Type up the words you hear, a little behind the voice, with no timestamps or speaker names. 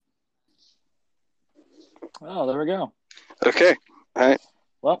Oh, there we go. Okay. All right.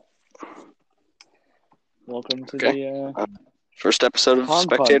 Well, welcome to Okay. the First episode of Pog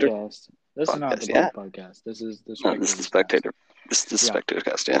Spectator podcast. This is not the Podcast. Yeah. Pog podcast. This is the No, this is the Spectator's cast. Spectator. This is the Yeah. Spectator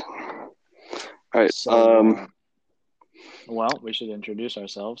Cast. Yeah. All right. So, well, we should introduce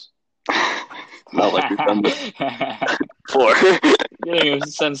ourselves. Not like we've done before. Getting a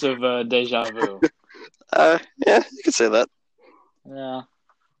sense of deja vu. Yeah, you could say that. Yeah.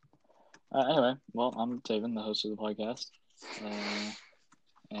 Anyway, well, I'm Tavin, the host of the podcast,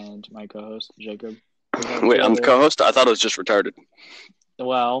 and my co-host Jacob. Wait, I'm the co-host. I thought it was just retarded.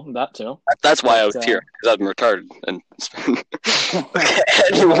 Well, that too. That's why I was here, because I'm retarded. And okay,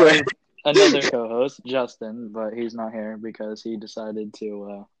 anyway, another co-host, Justin, but he's not here because he decided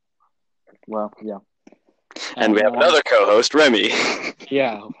to. Well, yeah. And we have another co-host, Remy.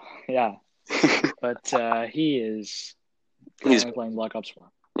 Yeah. But he's playing Black Ops 4.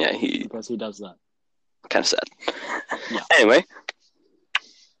 Yeah, because he does that. Kind of sad. Yeah. Anyway.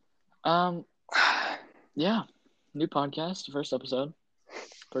 Yeah. New podcast, first episode.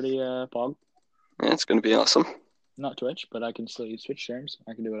 Pretty pog. Yeah, it's gonna be awesome. Not Twitch, but I can still use Twitch streams.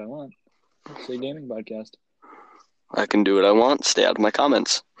 I can do what I want. It's a gaming podcast. I can do what I want. Stay out of my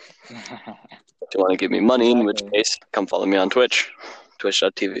comments. If you want to give me money, in which case, come follow me on Twitch.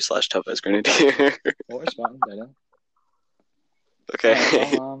 Twitch.tv/TopazGrenadier. Or Spot Data. Okay.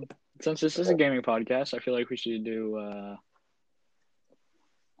 Yeah, well, since this is a gaming podcast, I feel like we should do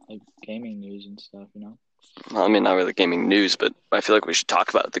like gaming news and stuff, you know? Well, I mean, not really gaming news, but I feel like we should talk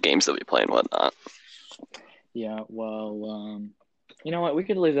about the games that we play and whatnot. Yeah, well, you know what? We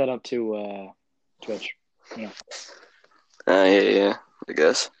could leave that up to Twitch. Yeah. Yeah, I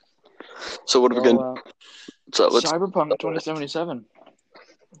guess. So what are we going to... Cyberpunk 2077.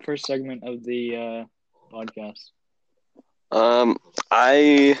 First segment of the podcast.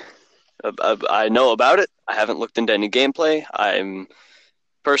 I know about it. I haven't looked into any gameplay. I'm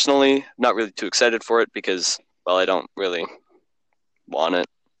personally not really too excited for it because, well, I don't really want it.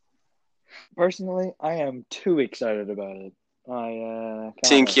 Personally, I am too excited about it.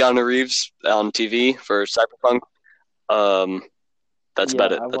 Seeing Keanu Reeves on TV for Cyberpunk, that's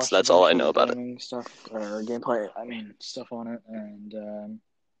about it. That's all I know about it. Stuff or gameplay. I mean, stuff on it, and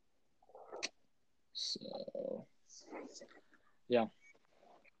so yeah,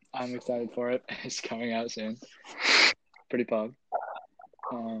 I'm excited for it. It's coming out soon. Pretty pog.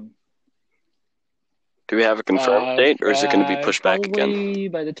 Do we have a confirmed date, or is it going to be pushed back again? Probably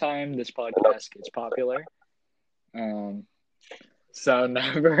by the time this podcast gets popular. So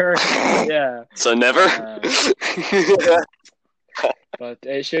never. Yeah. So never. But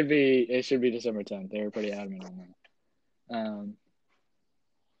it should be December 10th. They were pretty adamant on that.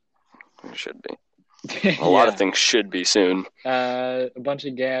 It should be. A lot of things should be soon. A bunch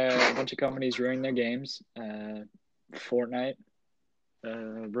of companies ruined their games. Fortnite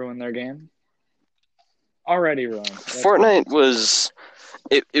ruined their game. Already ruined. Fortnite was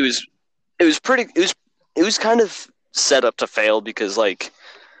it was kind of set up to fail because it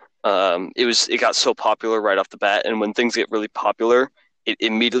got so popular right off the bat, and when things get really popular, it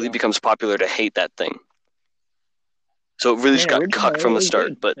immediately becomes popular to hate that thing. So it really just got cucked from the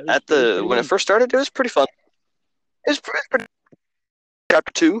start. But when it first started, it was pretty fun. It was pretty.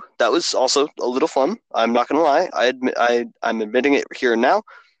 Chapter 2, that was also a little fun. I'm not gonna lie. I'm admitting it here and now.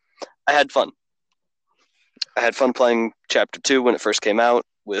 I had fun. I had fun playing Chapter 2 when it first came out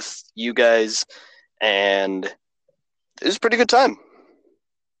with you guys, and it was a pretty good time.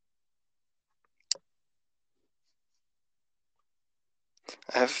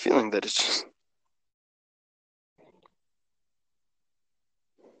 I have a feeling that it's just...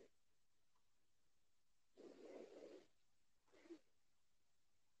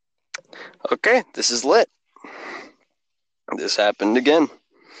 Okay, this is lit. This happened again.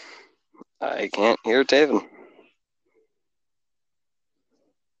 I can't hear Tavin.